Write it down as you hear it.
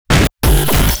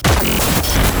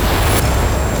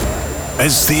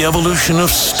As the evolution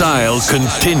of style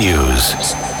continues,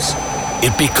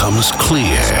 it becomes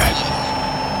clear.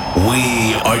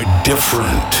 We are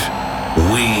different.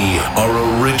 We are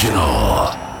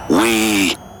original.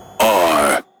 We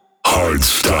are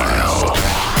hardstyle.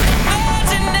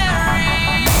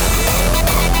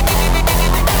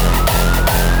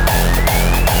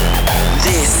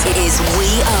 This is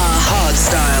We Are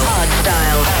Hardstyle.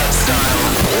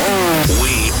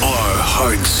 We are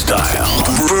hardstyle.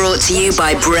 Brought to you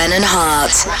by Brennan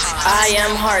Hart. I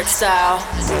am hardstyle.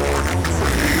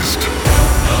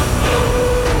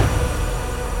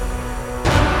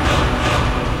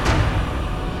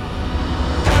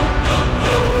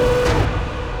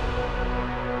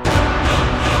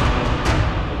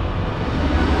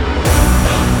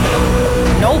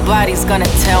 Nobody's gonna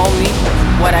tell me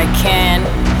what I can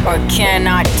or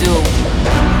cannot do.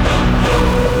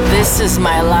 This is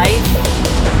my life.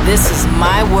 This is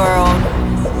my world.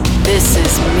 This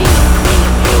is me.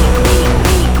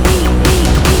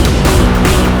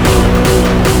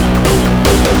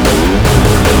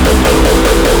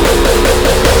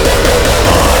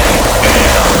 I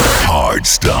am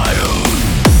hardstyle.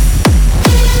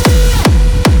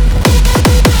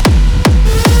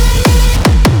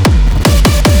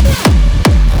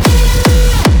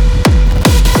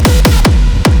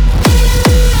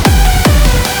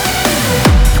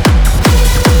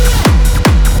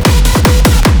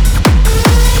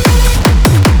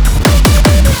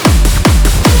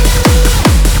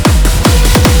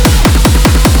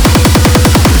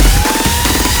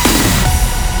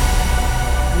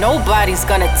 Nobody's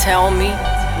gonna tell me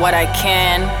what I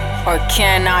can or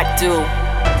cannot do.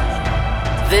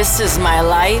 This is my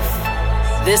life.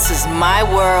 This is my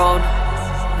world.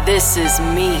 This is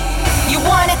me. You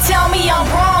wanna tell me I'm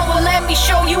wrong? Well, let me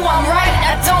show you I'm right.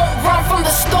 I don't run from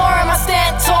the storm. I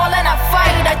stand tall and I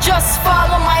fight. I just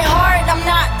follow my heart. I'm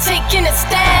not taking a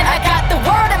stand. I got the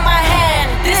word in my hand.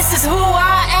 This is who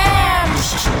I am.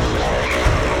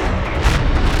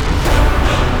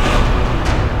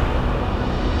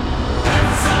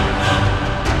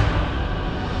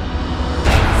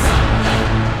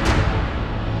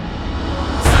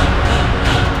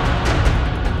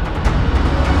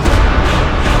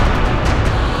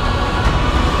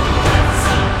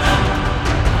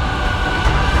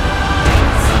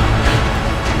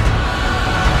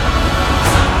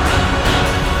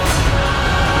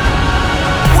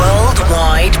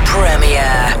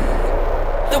 Premiere.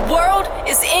 The world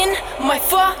is in my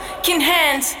fucking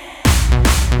hands.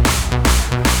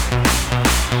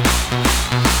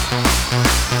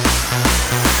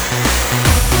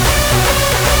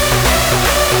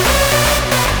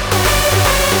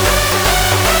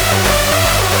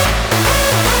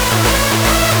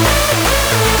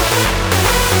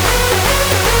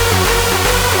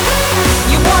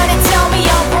 You wanna tell me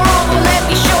I'm wrong? Well, let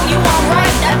me show you I'm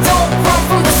right. I don't run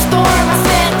from the storm. I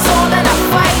stand tall and I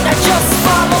fight. I just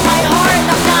follow my heart.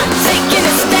 I'm not taking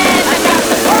a stand. I got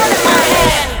the word in my hand.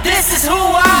 This is who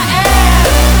I am.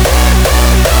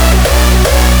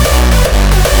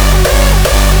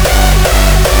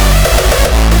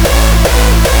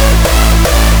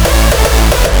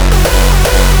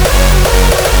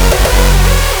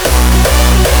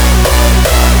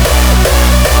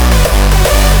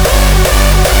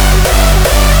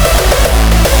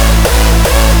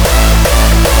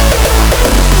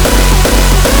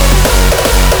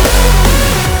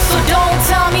 So don't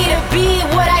tell me to be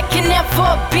what I can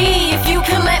never be. If you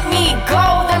could let me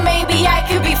go, then maybe I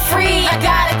could be free. I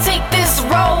gotta take this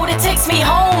road, it takes me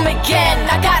home again.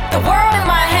 I got the world in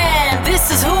my hand.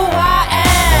 This is who I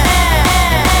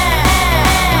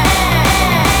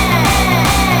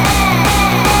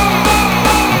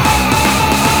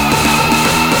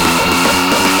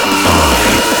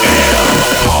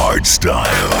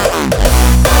Hardstyle.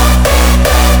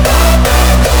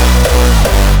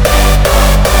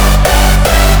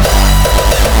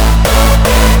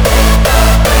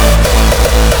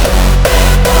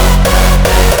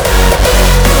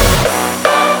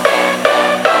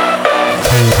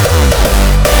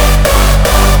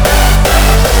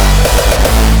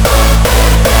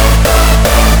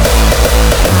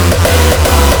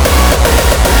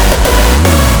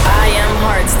 I am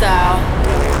hardstyle.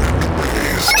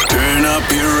 Turn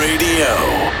up your radio,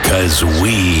 'cause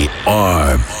we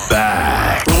are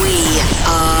back. We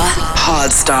Are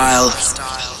Hardstyle.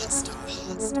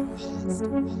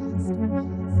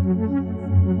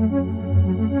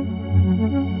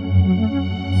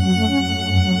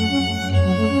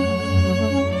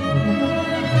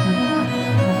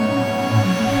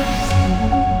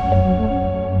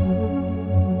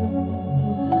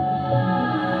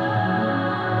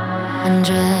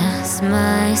 undress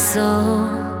my soul.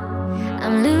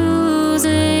 I'm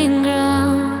losing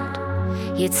ground.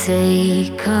 You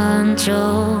take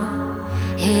control.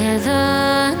 Hear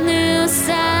the new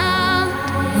sound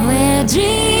where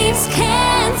dreams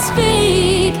can't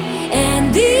speak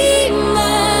and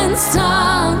demons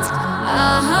taunt.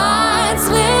 Our hearts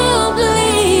will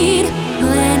bleed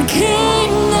when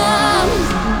kingdom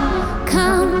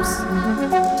comes.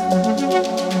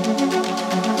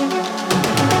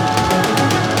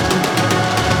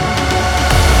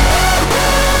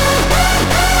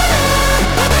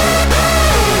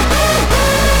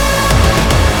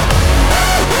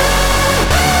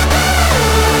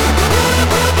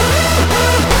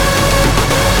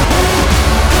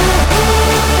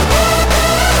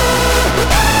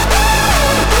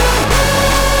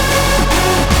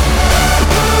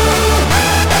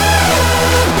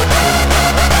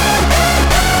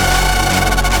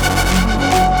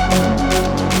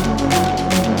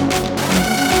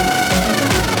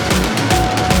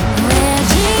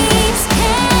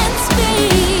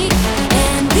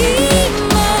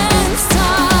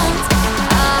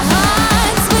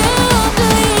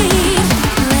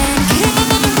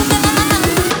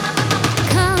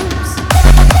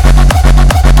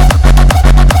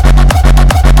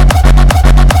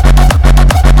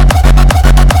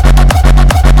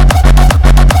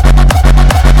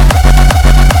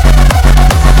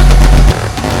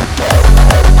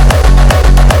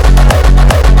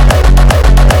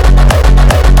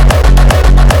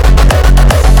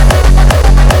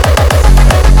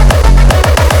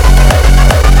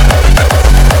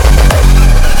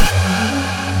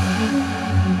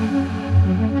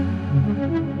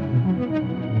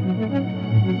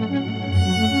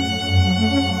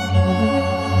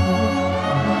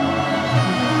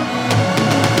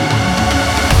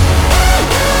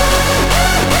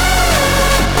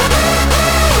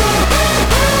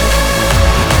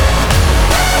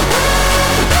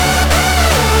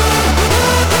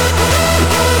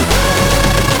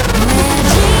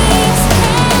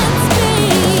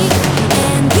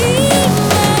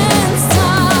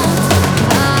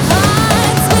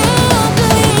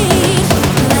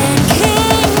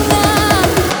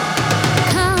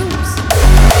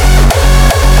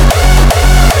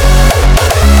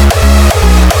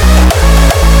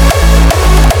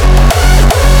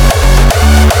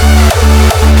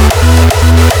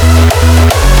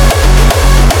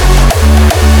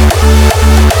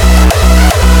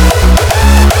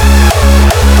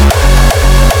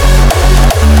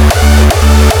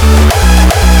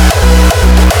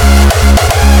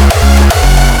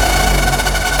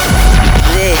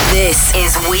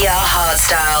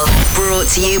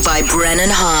 To you by Brennan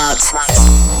Hart.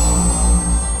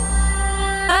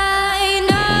 I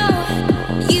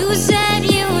know you said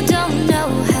you don't know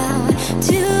how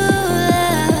to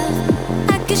love.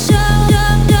 I can show.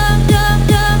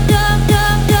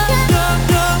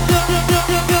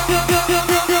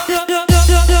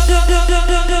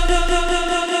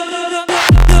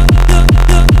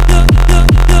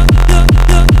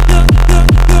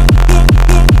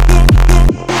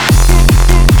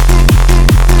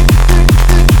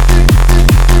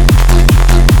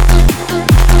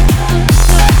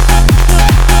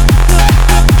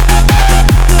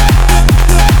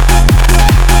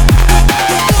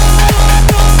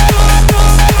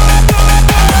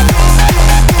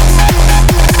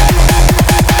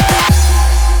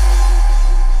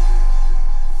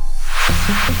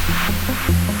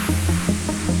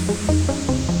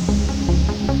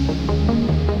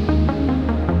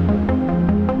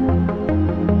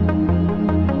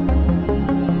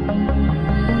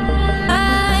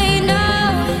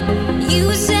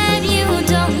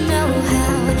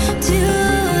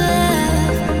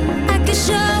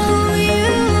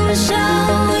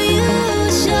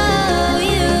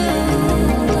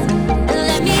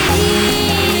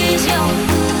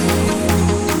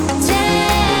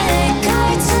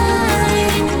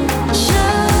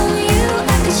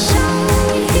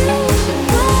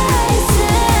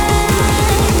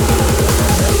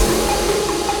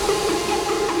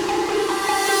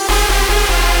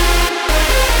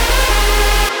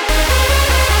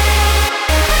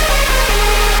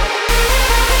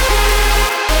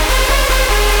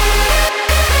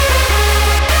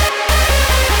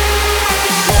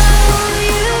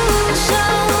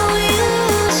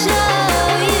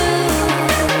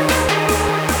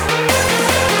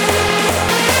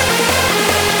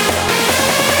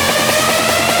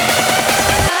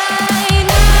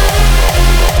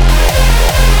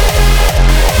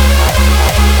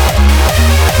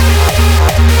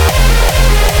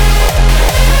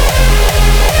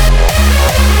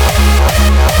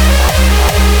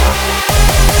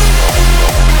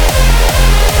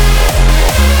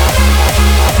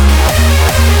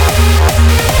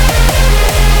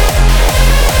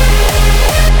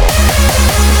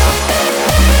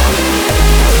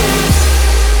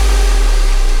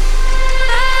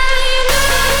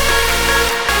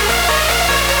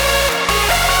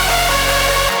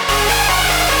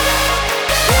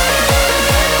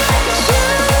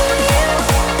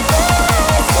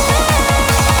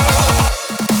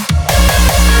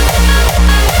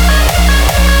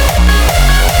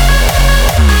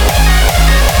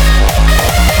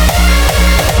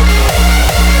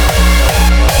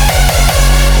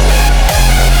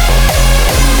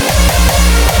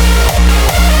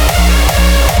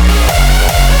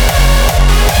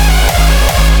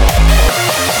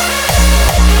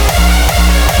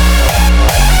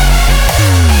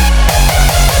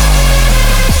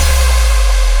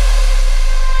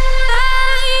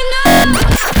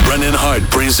 Brennan Hart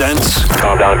presents.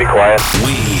 Calm down and be quiet.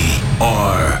 We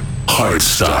are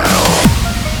Hardstyle.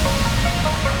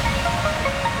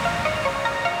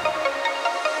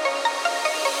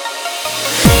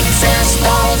 Sticks and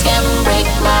stones can break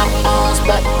my bones,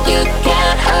 but you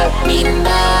can't hurt me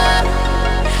now.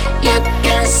 You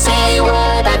can say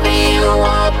whatever you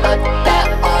want, but that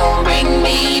won't bring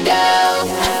me down.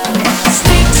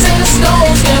 Sticks and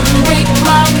stones can break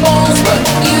my bones, but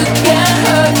you can't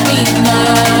hurt me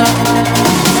now.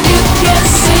 You can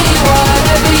say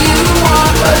whatever you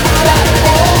want, but that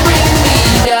won't bring me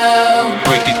down.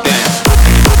 Break it down.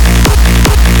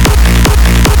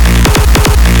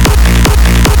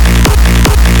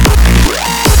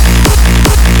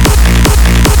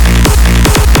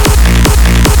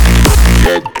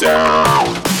 Get down.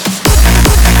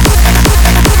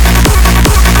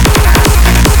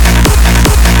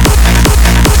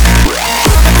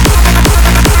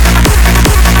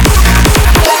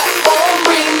 That won't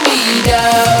bring me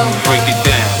down. Break it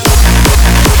down.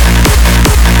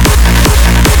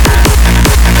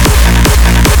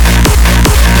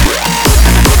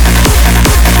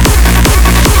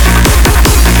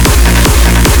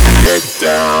 Get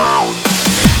down.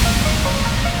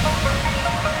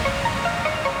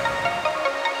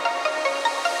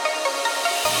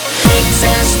 Sticks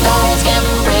and stones can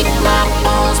break my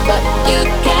bones, but you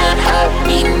can't hurt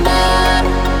me now.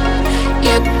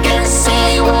 You can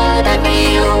say whatever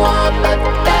you want, but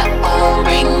that won't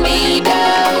bring me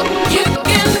down. You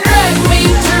can drag me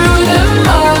through the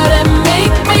mud and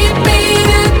make me be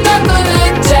the talk of the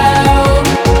town.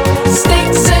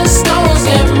 Sticks and stones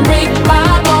can break my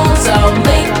bones, I'll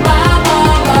make my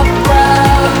mama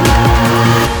proud.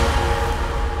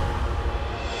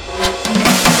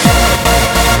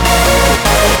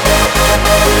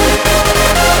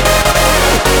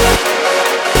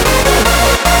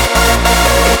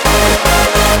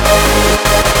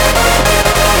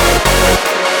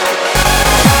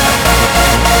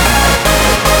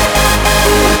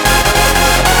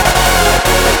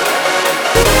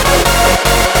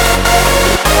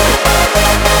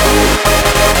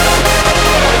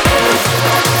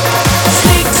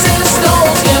 Sticks and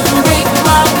stones can break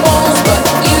my bones, but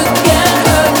you can't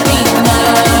hurt me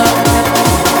now.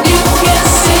 You can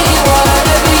say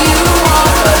whatever you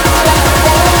want, but that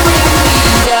won't bring me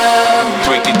down.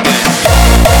 Break it down.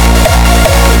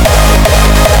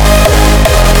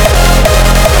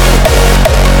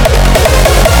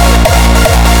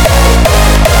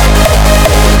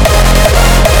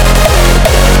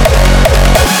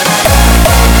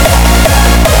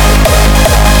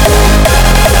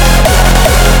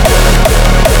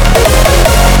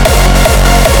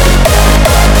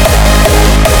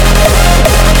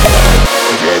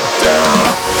 Get down.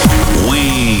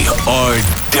 We are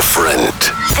different.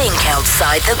 Think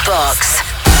outside the box.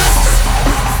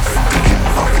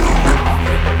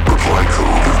 Reply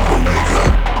code Omega.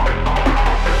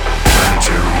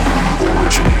 Planetary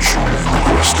origination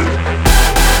requested.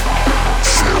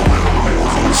 Farewell,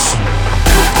 mortals.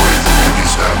 Your bravery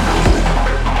is admirable.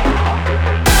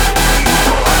 You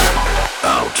are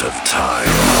out of time.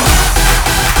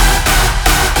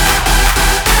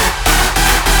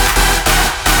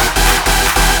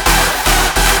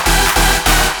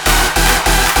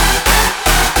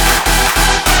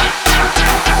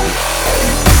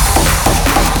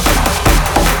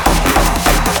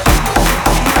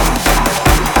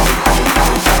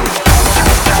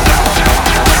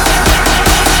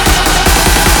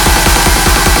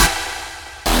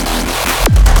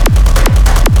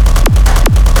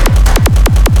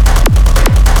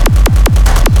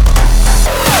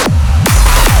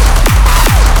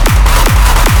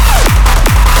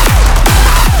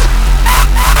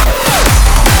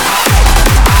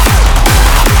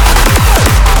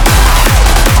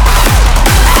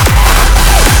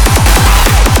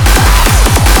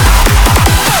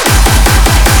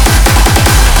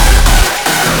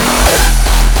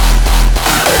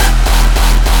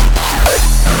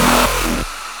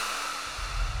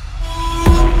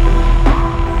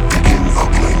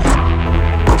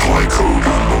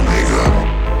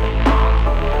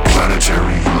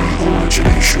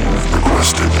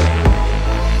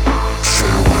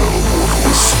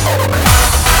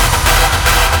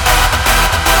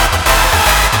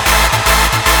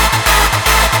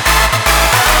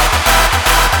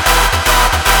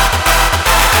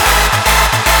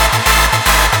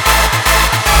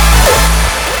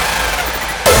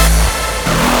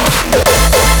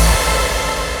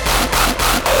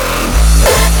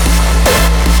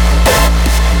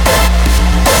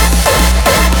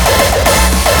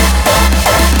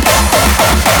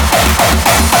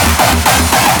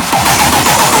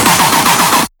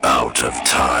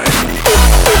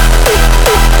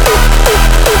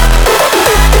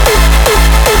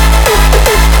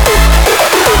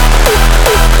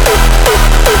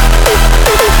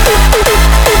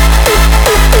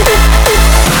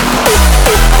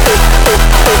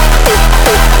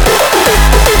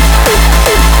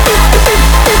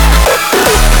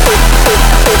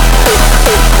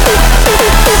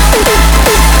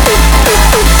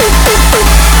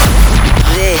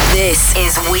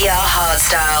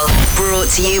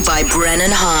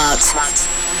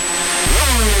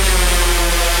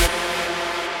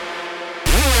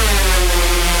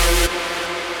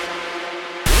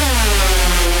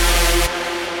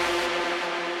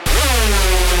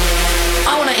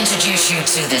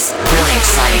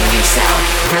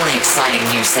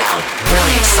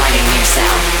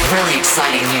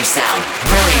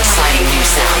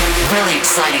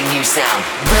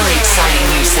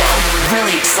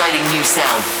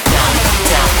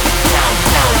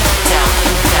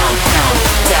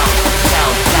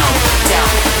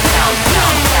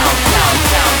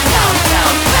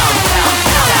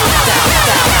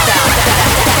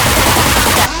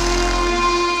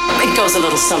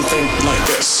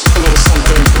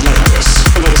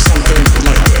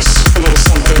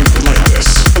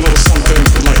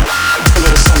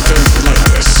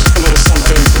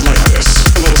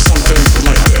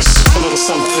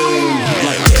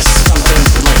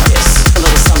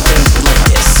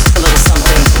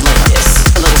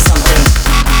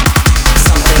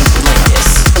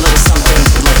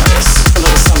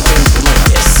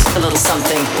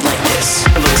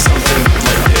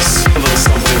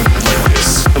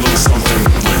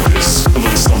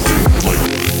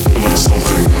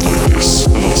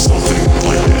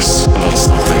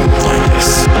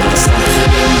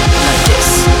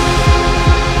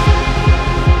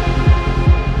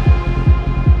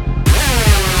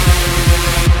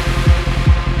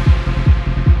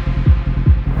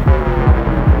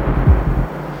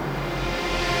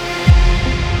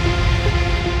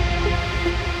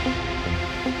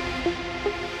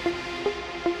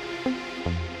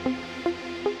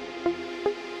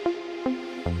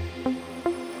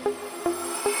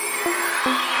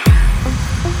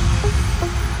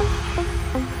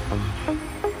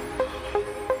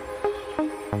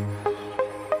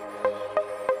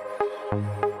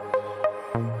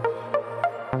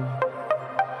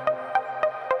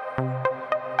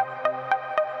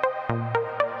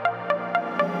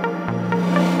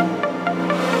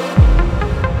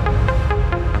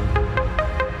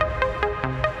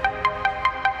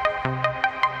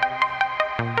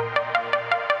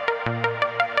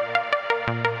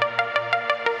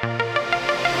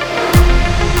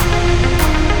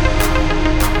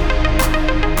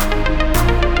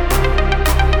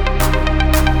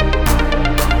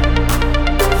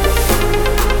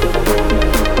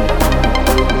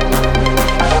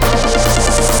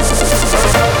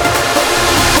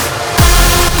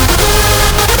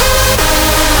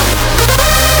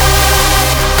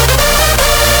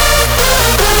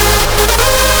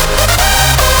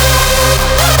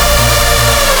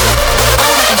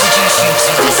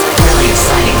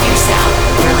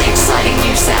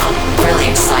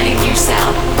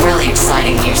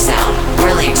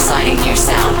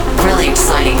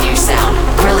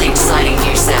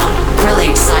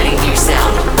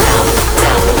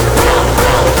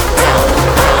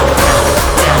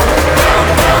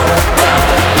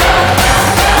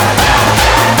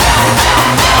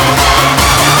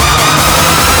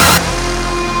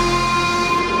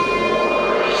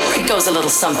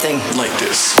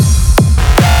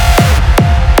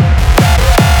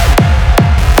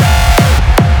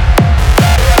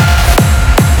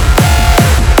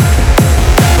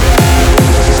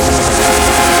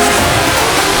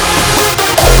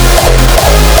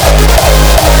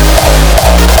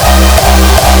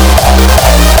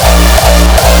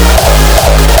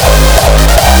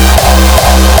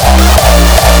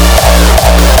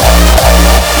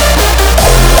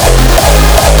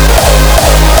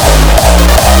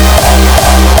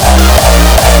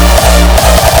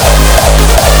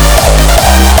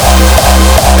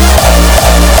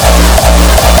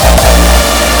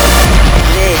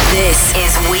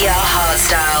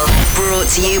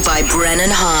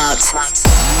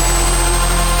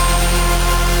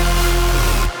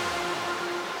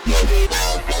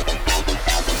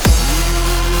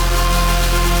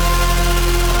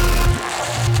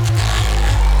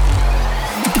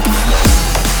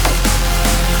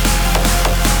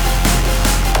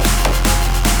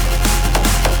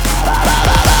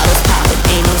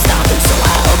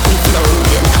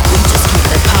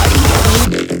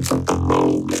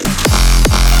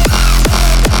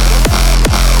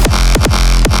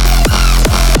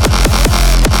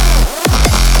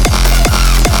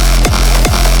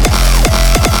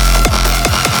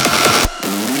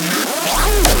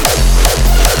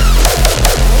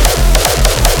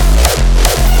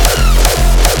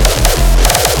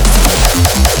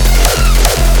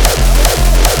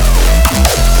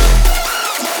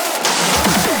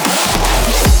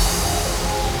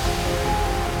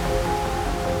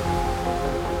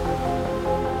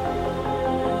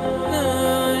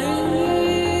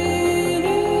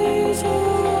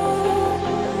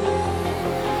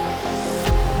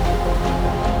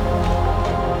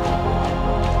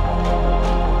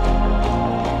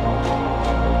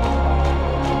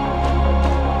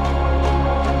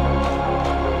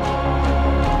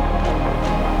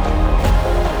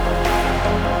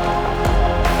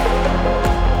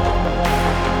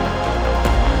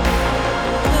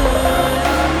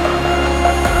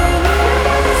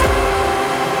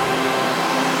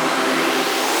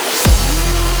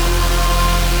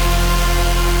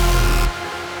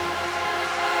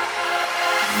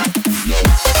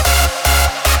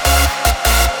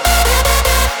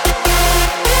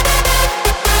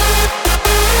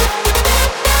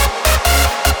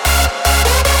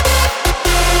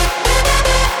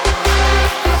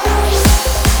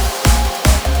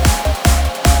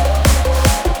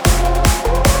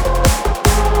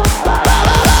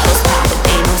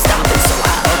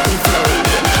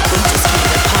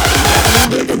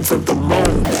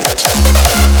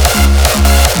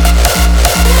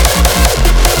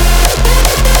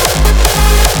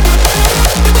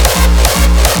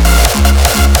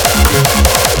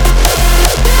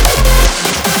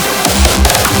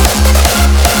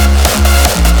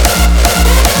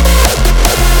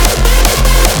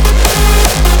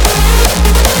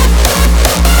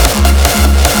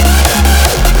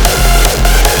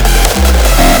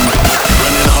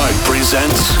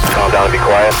 calm down and be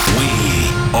quiet. We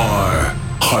are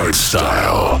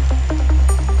Hardstyle.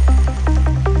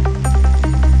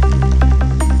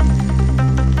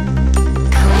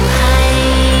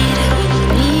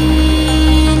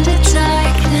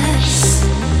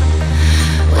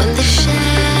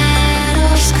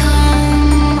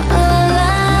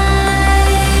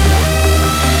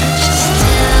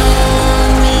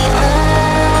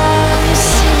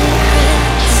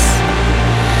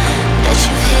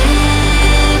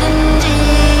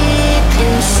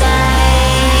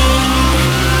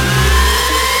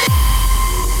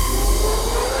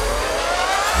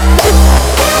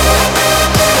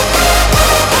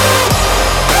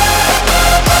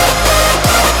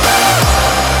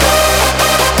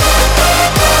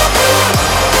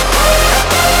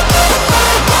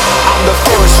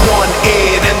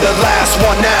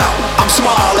 One now, I'm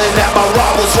smiling at my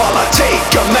rivals while I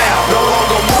take them out. No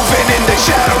longer moving in the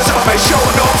shadows, I may show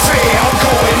no fear. I'm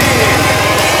going in,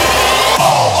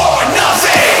 all or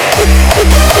nothing.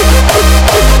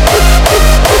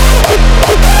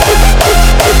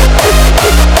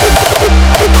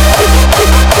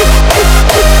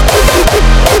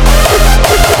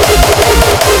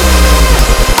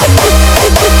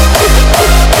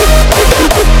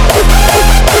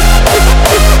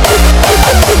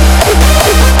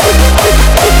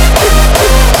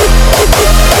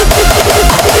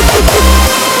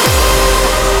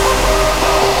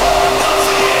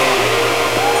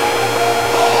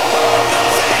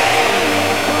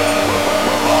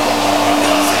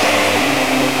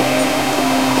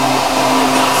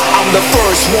 The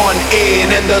first one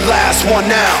in and the last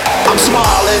one out. I'm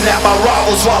smiling at my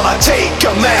rivals while I take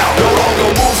them out. No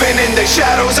longer moving in the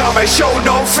shadows, I may show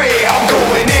no fear. I'm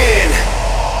going in,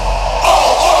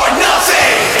 all or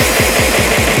nothing.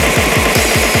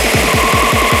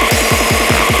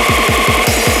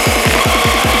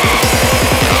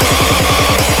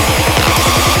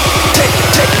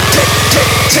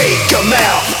 Take them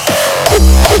out.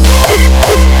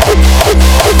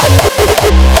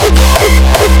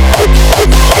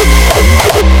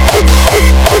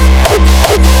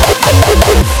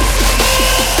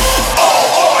 All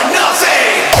or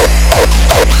nothing.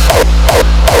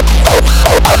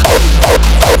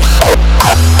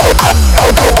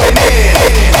 I'm going in.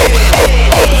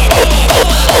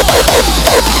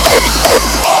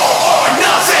 All or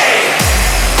nothing.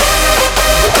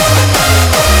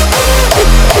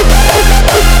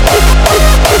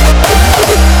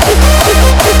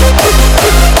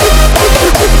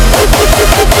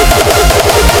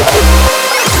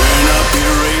 Turn up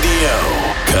your radio,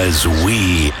 'cause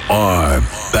we are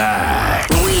back.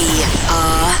 We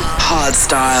are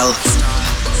Hardstyle.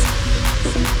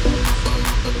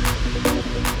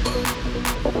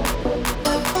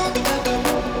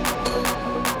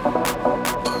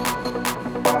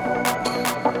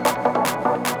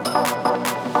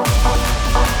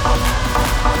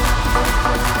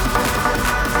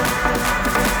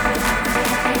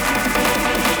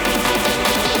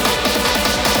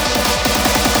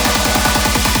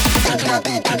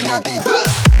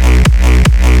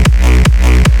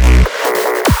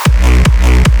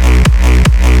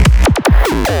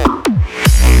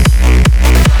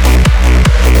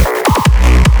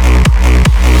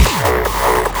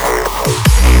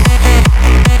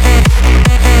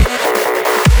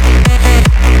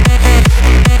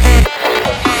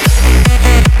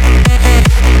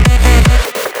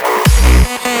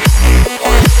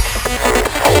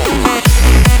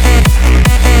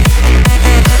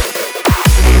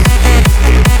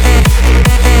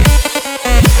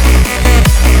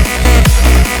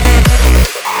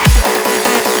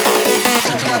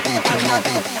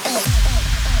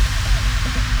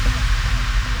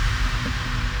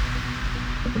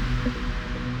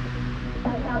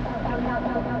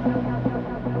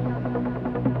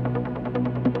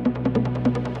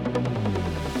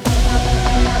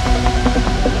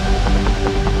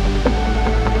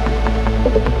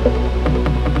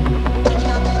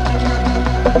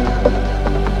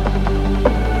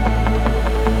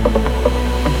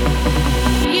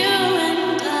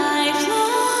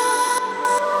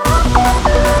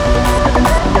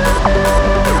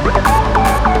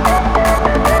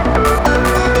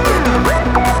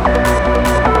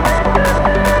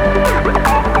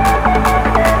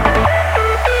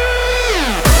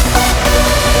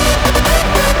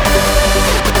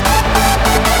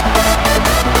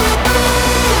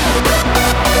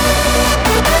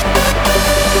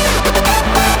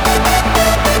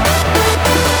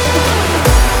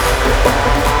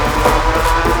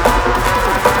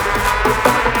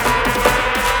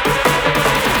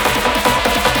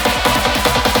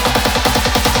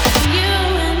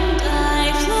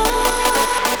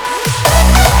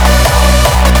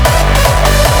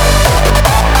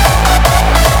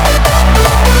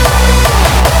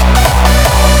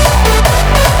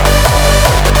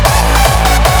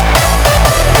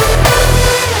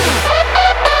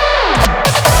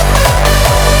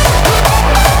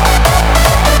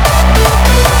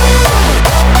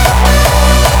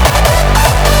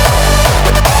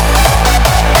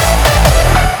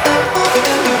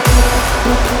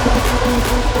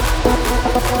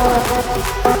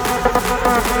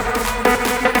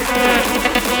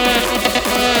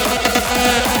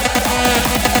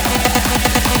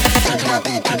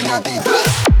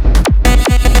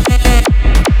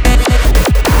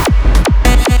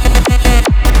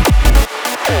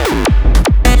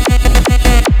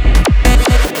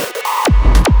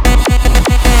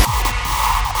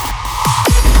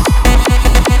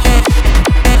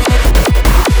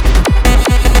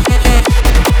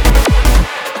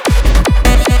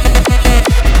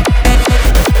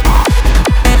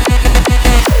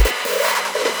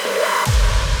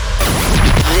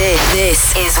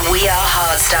 This is We Are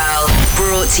Hardstyle,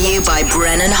 brought to you by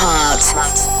Brennan Hart.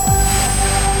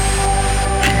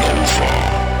 In Ulfa,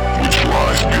 which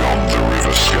lies beyond the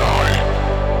river sky,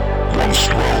 once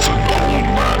dwelt an old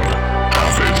man,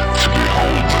 avid to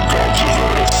behold the gods of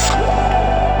earth.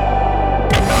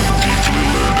 A man deeply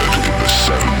learned in the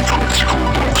 7 critical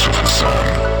books of Hassan,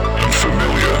 and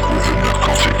familiar with the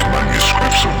narcotic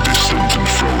manuscripts of distant and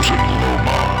frozen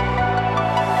Loma.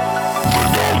 The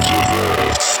gods of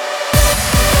earth.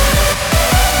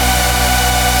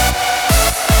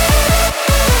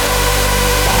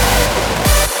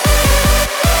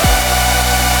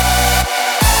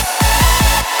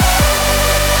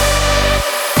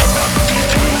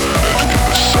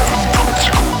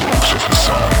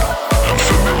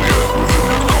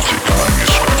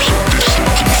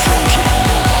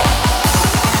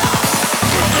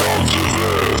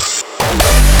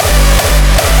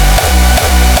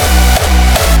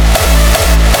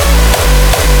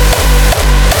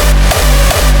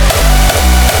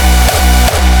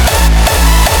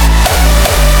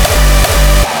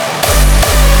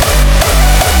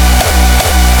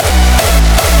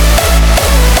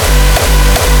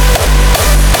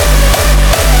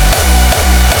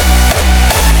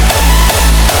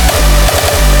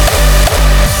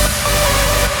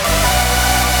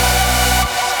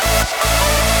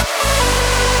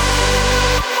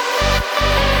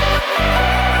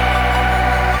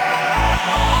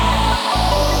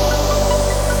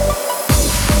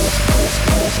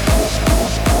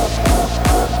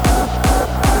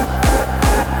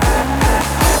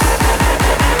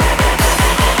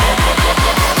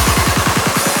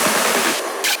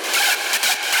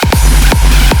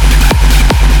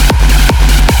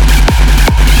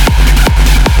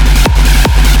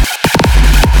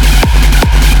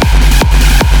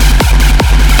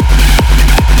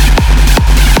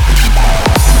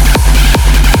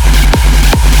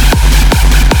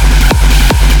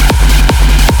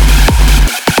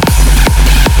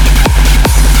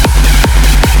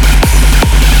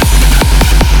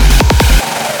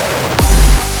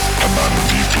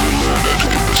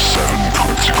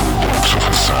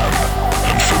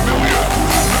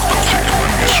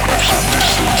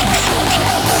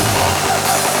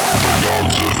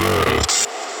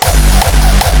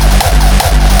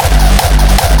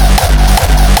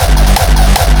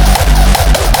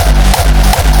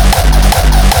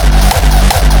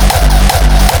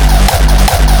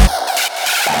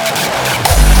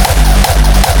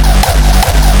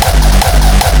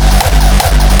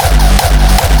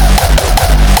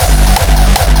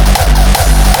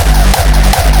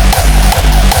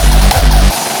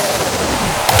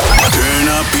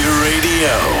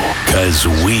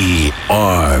 We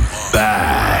are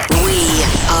back. We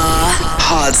are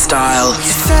Hardstyle.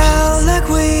 It felt like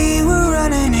we were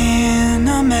running in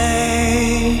a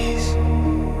maze.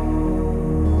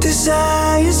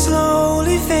 Desire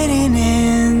slowly fading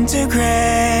into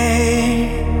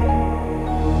gray.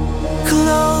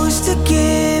 Close to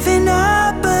giving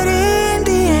up, but in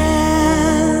the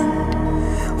end,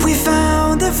 we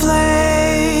found the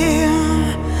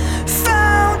flame.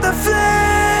 Found the flame.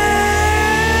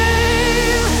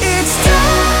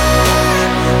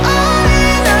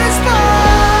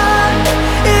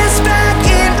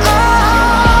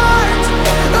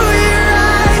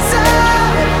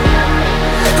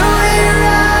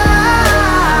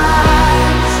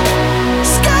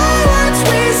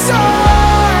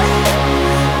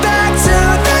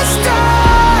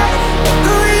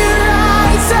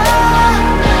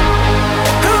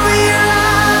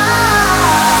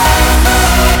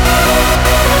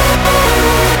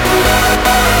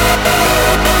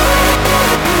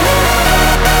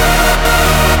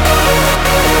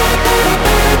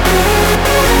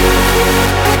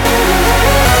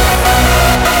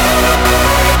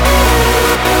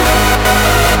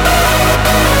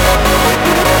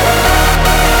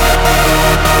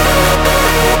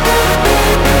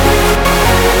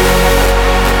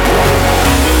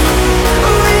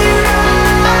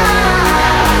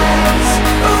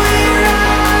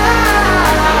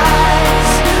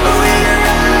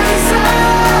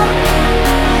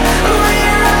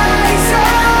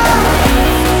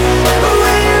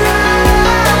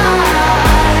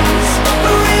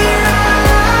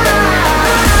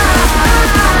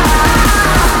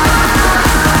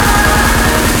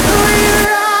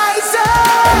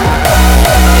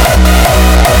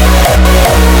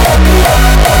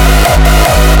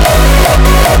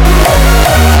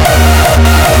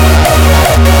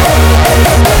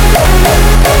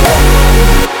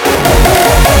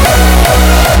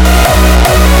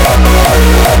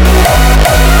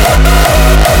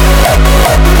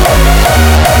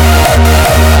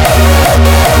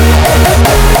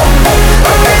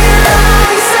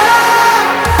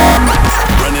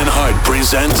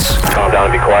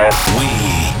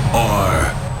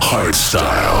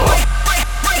 Hardstyle.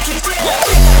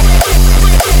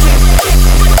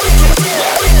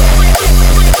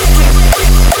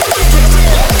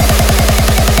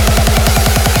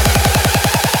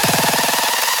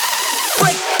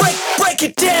 Break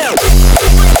it down.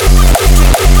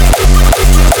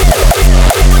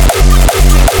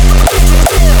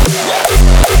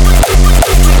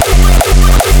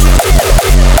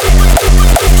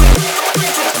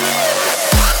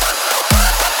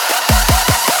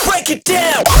 Break it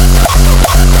down.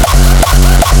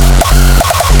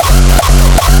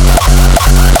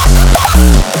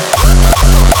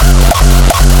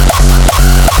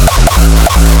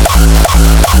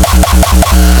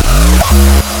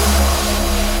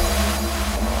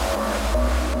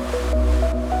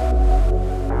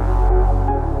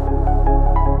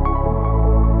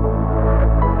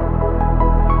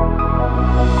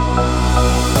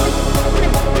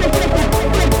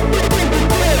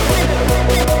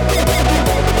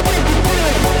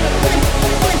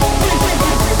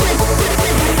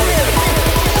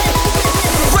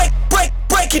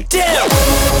 Break it down. Break it down.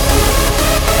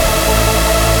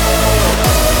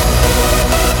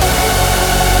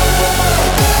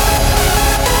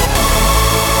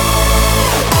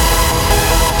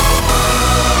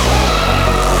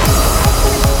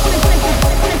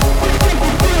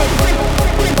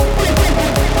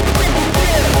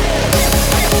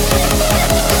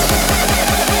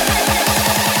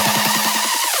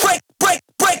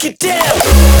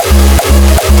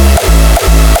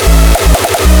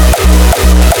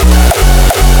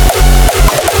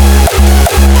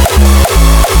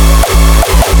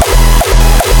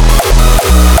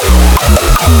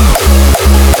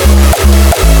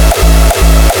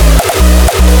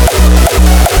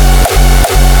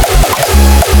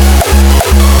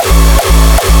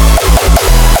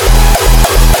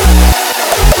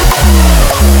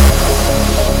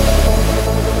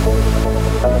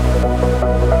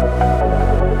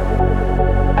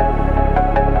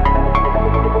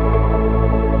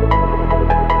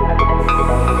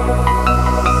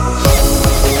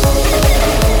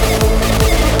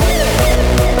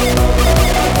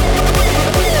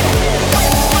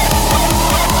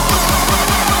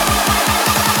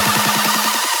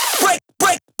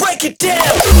 Break it down.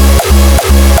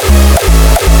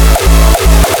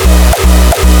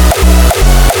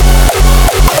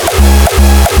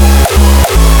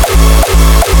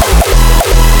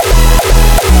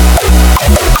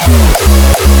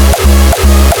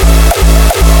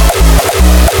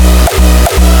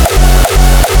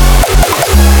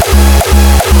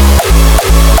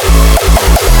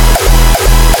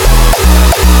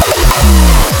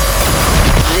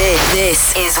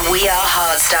 This is We Are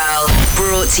Hardstyle,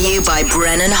 brought to you by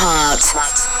Brennan Hart.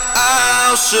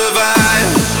 I'll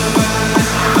survive.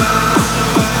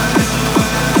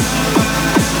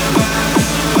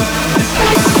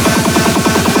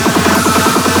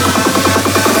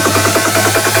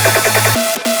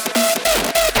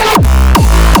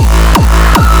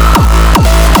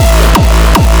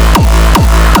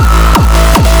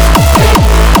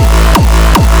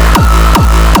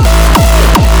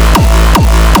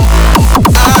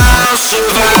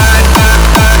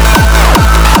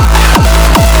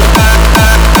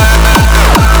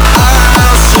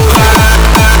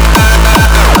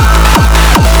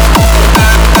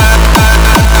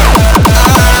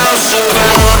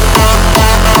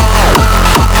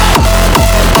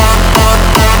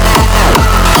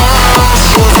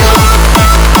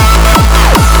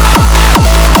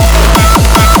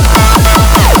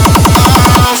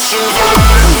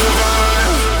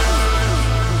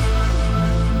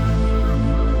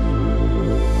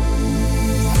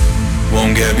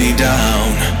 Won't get me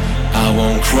down, I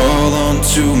won't crawl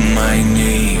onto my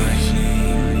knees.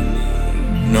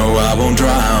 No, I won't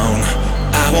drown,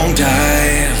 I won't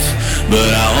dive, but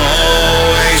I'll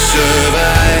always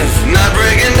survive. Not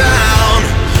breaking down,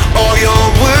 all your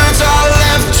words are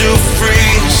left to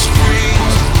freeze.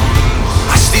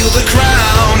 I steal the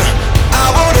crown,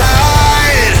 I won't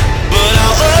hide, but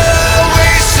I'll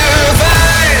always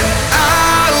survive.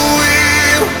 I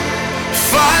will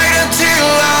fight until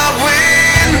I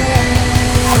win.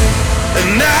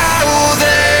 And now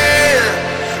that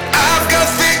I've got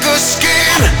thicker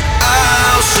skin,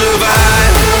 I'll survive.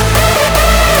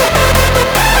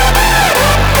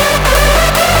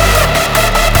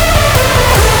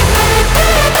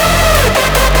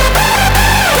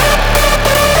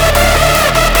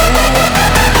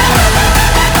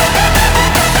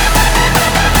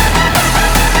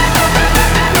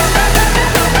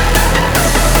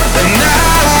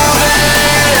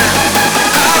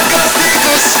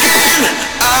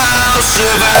 I'll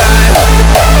survive.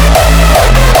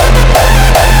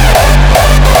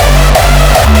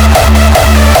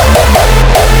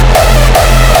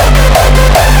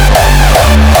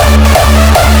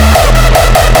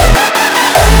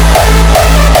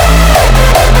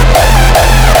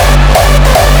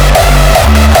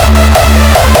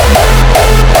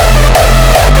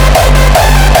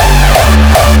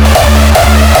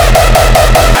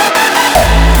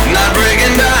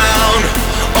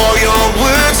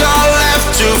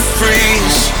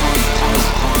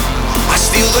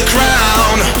 the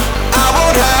crown. I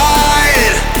won't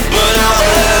hide, but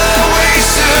I'll always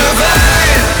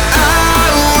survive.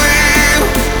 I will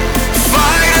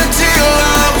fight until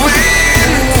I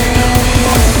win.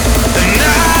 And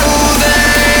now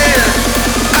that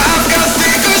I've got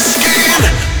thicker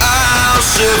skin, I'll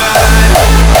survive.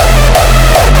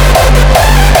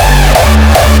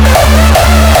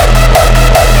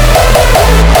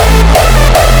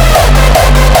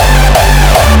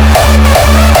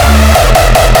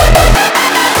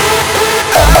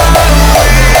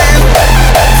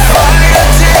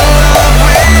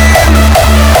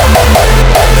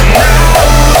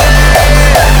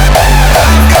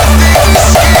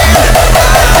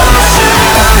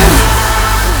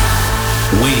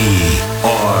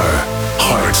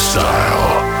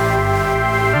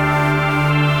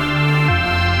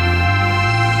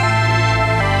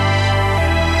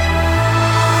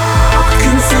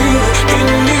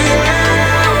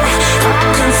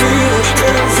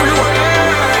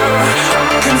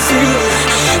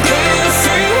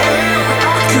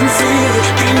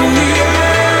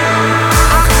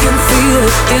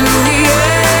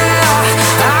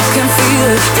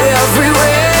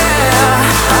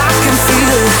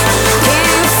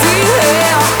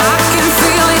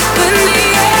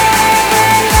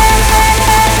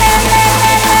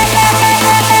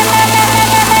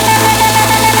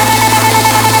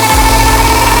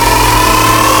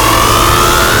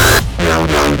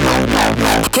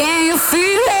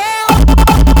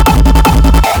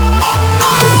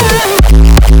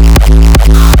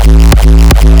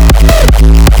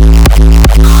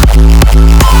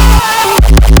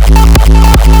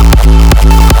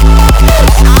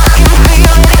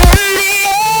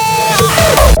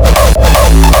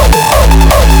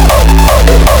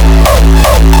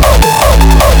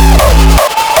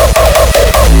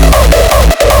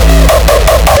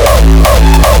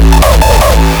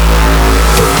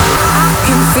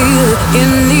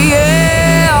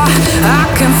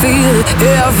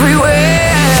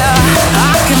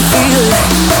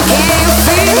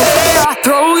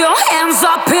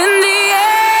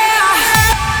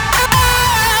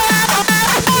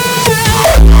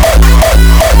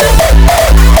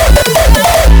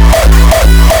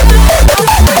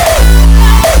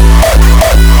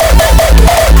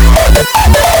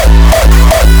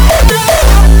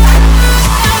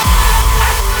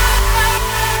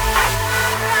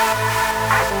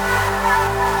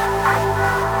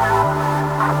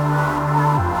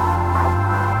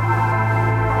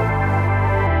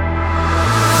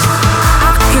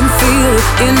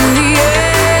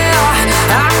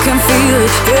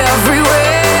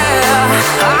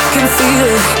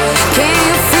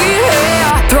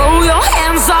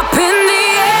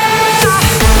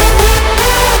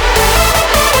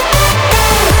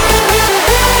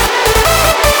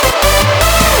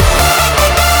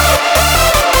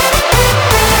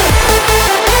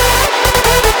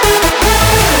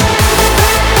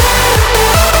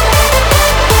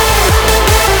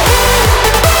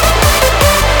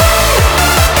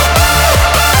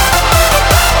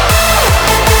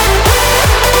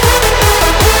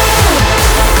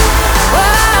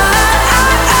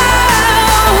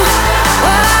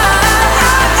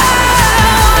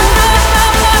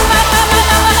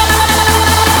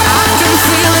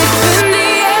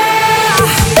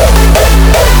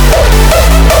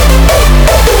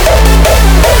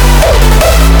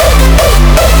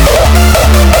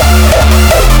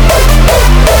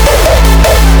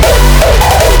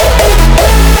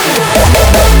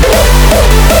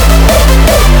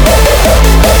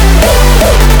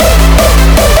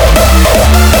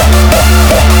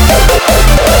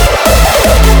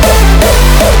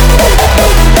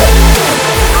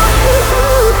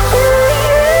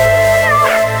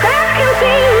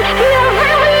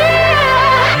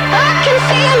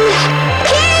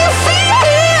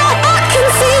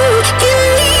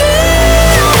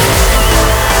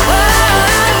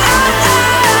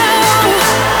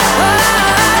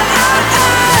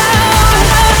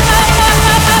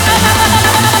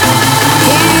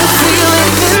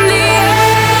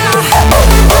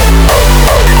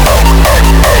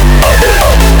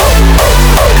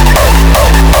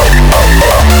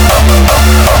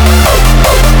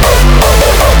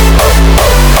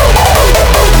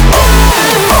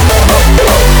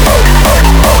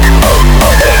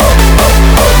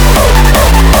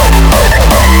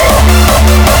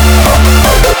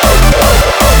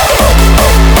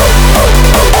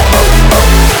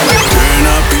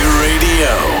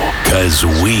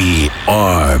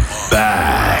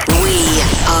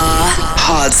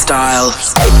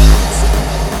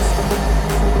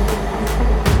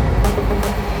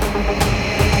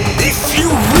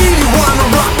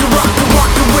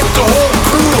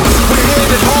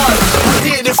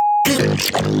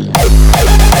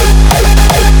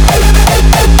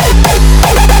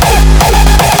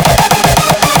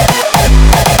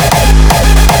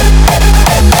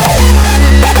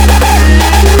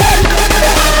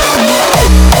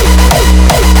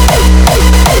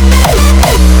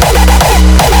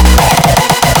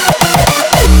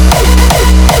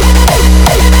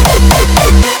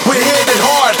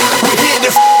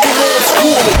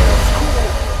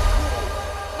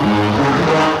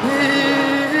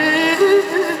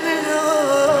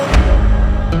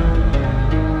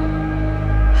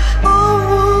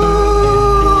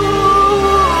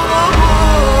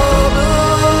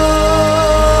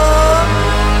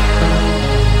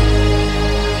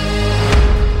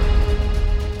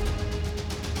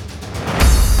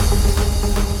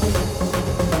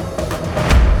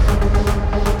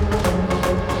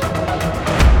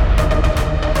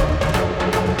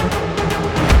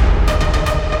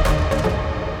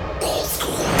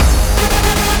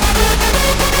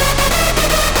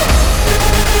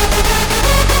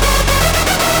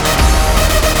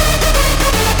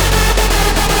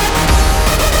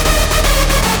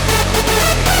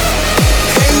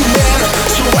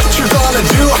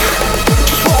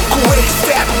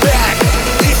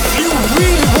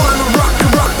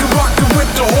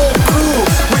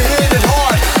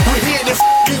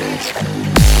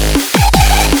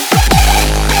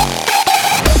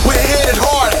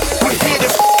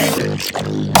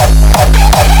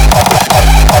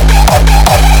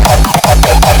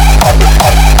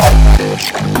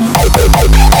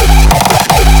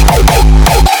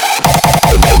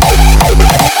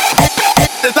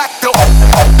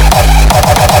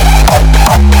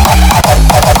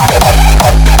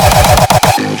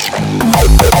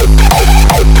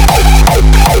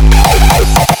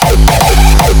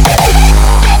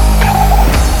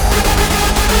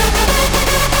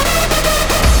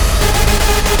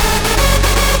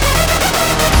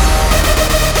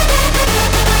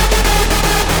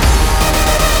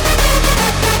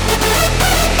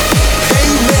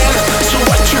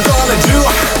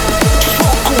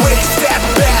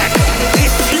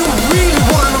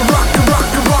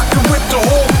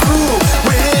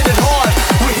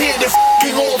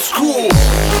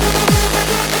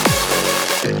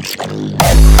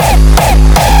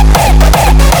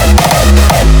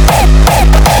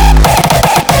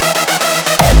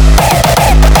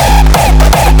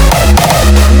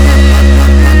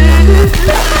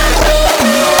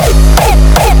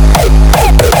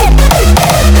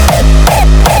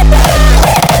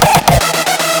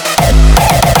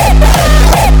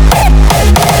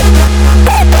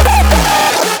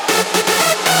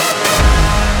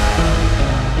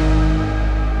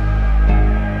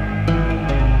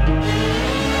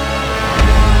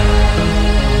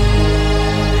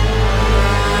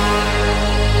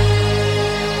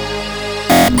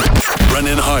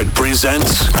 Heart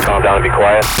presents. Calm down and be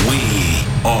quiet. We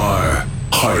are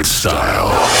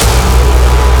Hardstyle.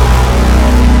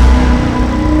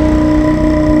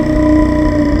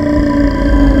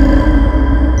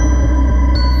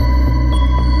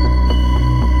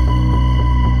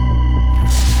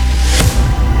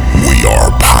 We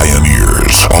are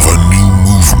pioneers of a new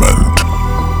movement,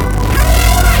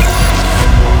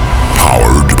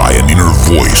 powered by an inner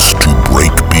voice to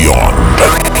break beyond.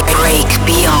 Break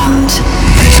beyond.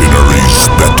 Visionaries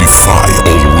that defy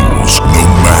all rules, no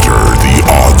matter the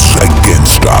odds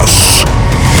against us.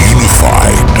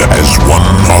 Unified as one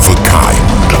of a kind,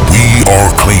 we are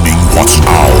claiming what's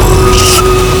ours.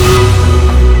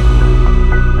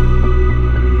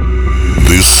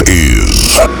 This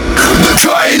is the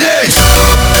Giant Edge.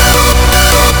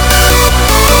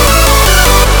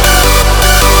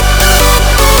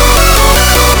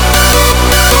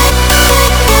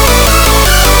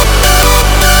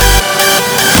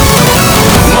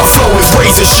 My flow is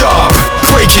razor sharp,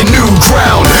 breaking new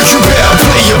ground. You better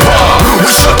play your part,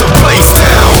 we shut the place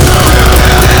down.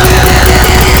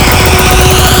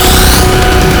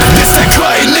 This that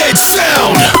Giant Edge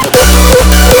sound.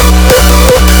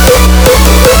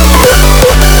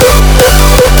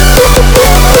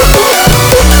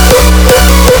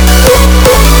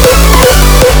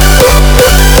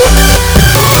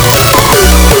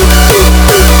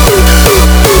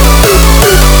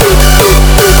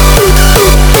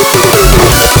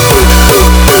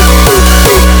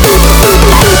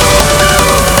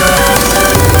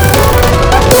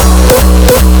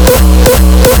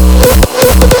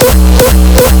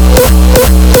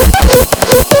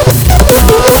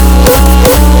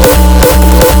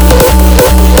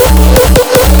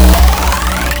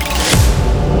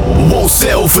 Won't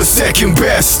settle for second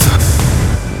best.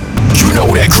 You know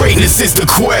that greatness is the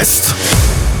quest.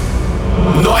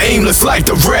 Not aimless like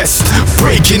the rest.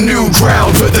 Breaking new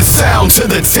ground, put the sound to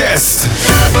the test.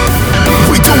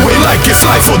 We do it like it's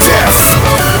life or death.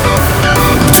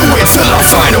 Do it till our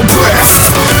final breath.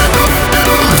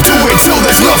 Do it till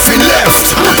there's nothing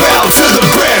left. Bow to the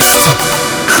best.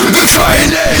 The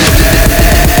Giant Edge.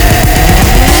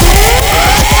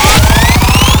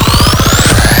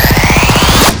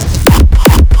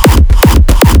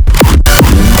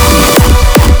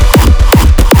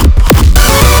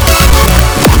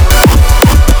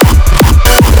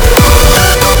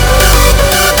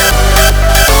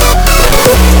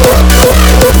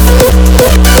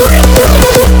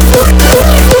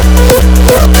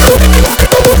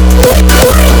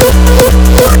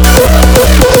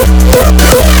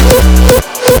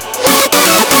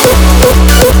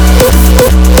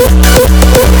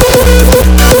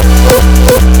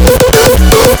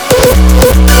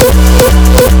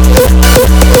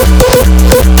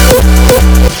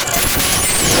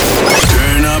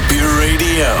 Turn up your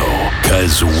radio,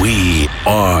 cause we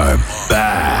are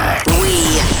back.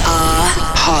 We are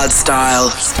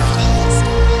Hardstyle.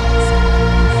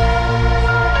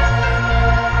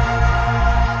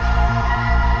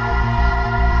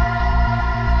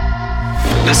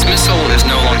 This missile is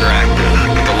no longer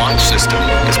active. The launch system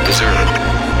is preserved.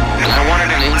 And I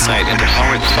wanted an insight into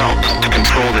how it felt to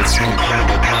control this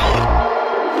incredible power.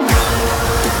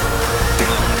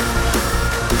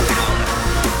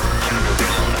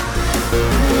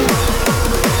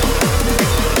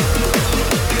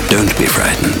 Don't be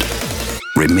frightened.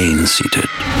 Remain seated.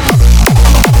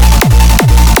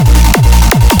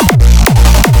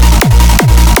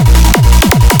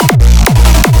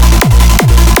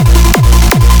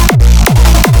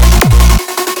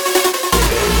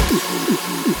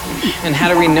 And how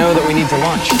do we know that we need to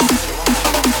launch?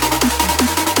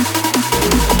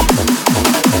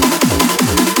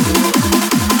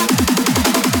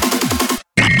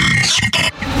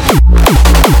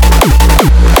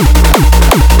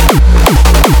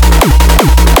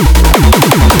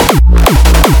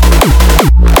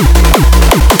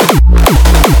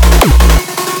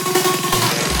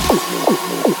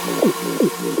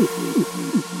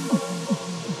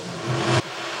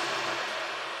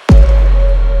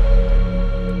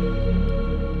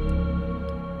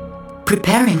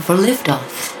 Preparing for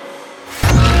liftoff.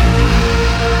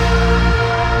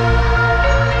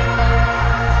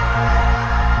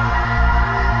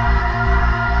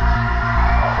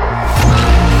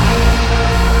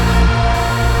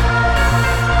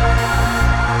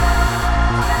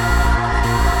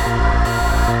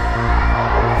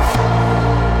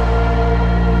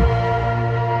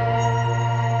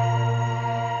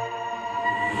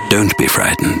 Don't be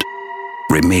frightened.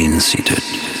 Remain seated.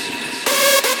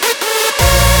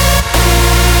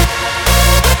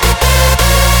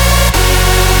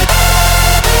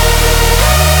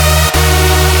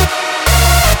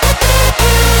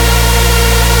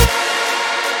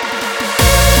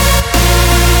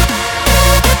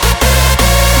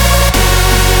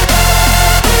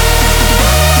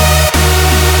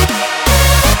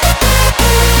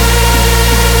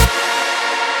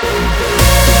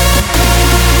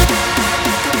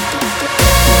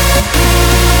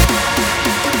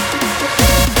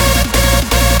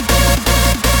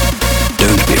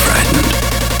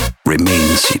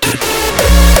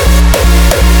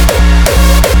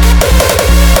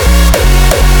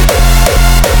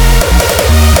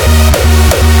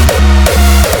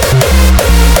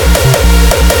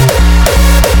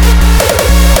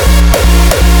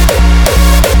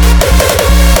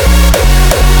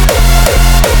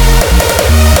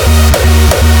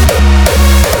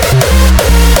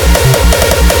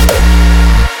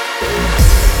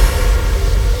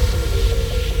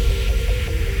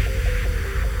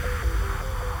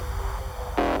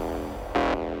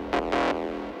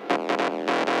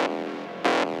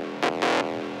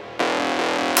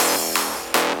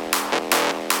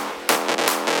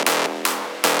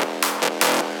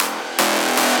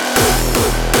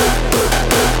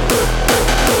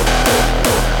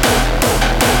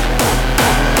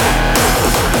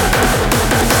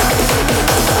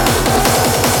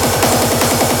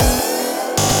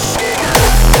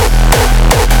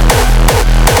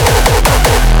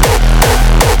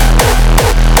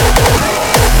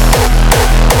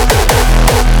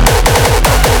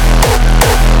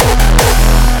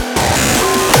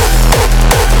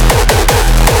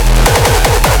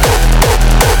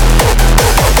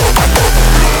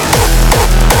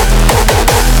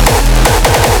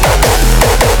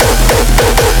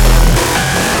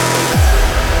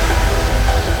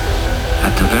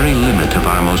 very limit of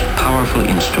our most powerful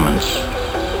instruments,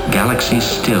 galaxies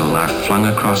still are flung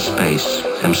across space,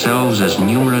 themselves as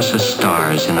numerous as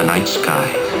stars in the night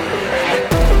sky.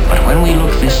 But when we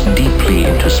look this deeply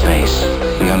into space,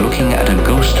 we are looking at a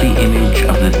ghostly image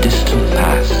of the distant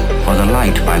past, for the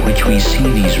light by which we see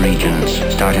these regions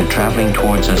started traveling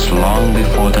towards us long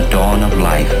before the dawn of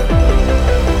life.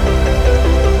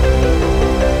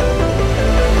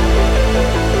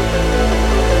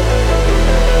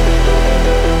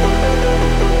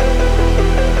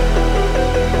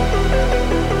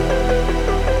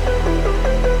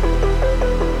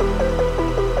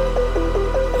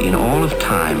 In all of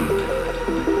time,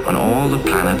 on all the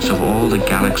planets of all the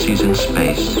galaxies in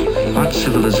space, what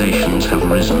civilizations have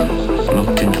risen,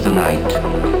 looked into the night,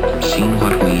 seen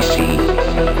what we see,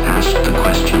 asked the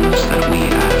questions that we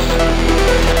ask?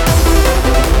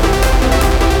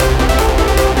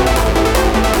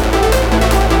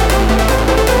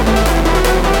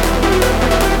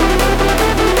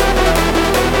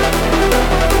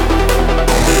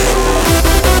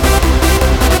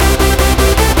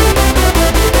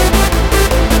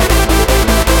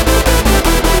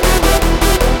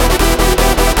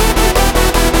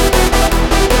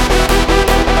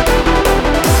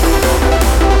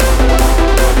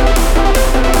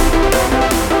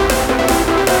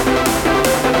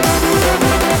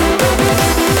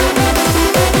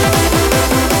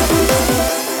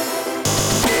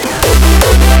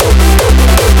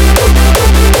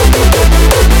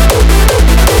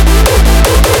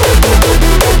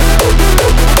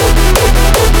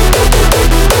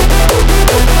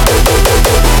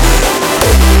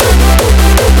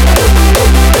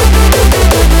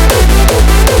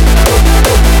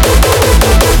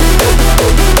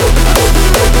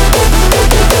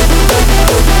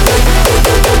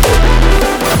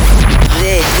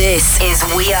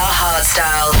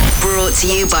 To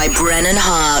you by Brennan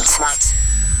Hart.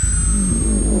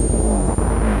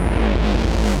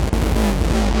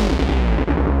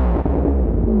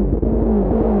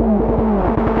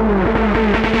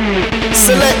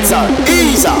 Selector,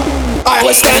 easer. I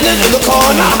was standing in the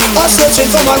corner, I was searching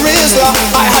for my Rizla.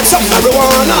 I had some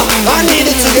marijuana, I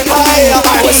needed to get higher.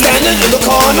 I was standing in the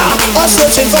corner, I was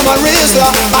searching for my Rizla.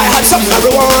 I had some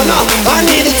marijuana, I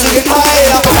needed to get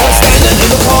higher. I was standing in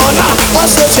the corner, I was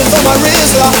searching for my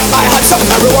Rizla. I had some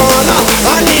marijuana,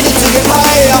 I needed to get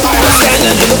higher. I was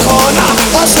standing in the corner, I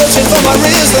was searching for my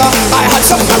Rizla. I had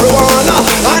some marijuana,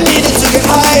 I needed to get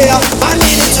higher. I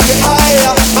needed to get higher,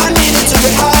 I needed to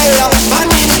get higher, I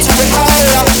needed to get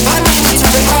higher, I needed to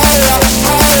get higher,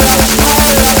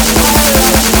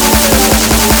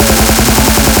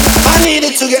 I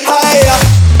needed to get higher.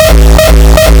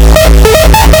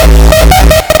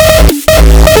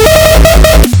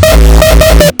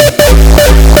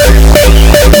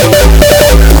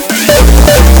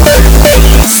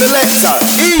 Selector,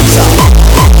 easer.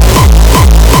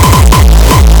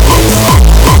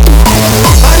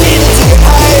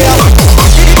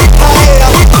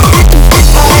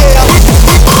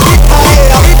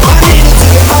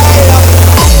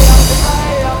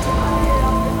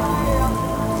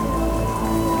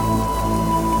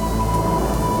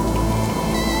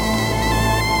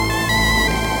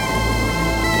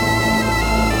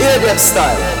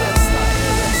 Style.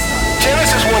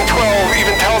 Genesis 1:12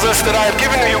 even tells us that I have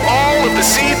given you all of the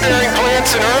seed-bearing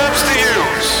plants and herbs to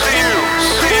use.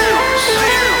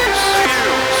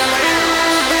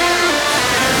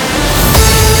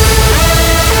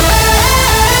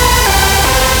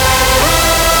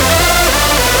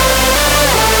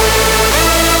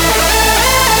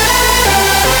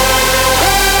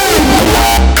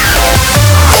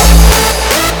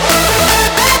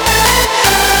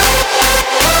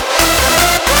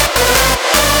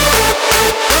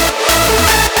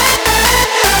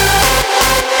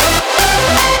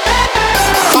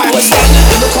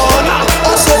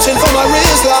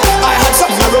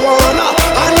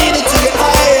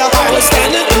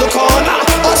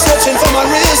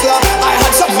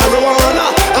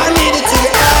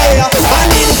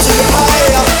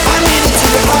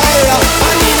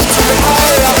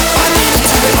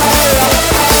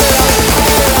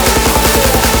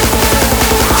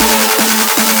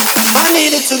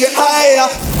 To get higher.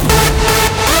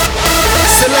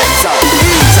 Selector,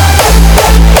 easer.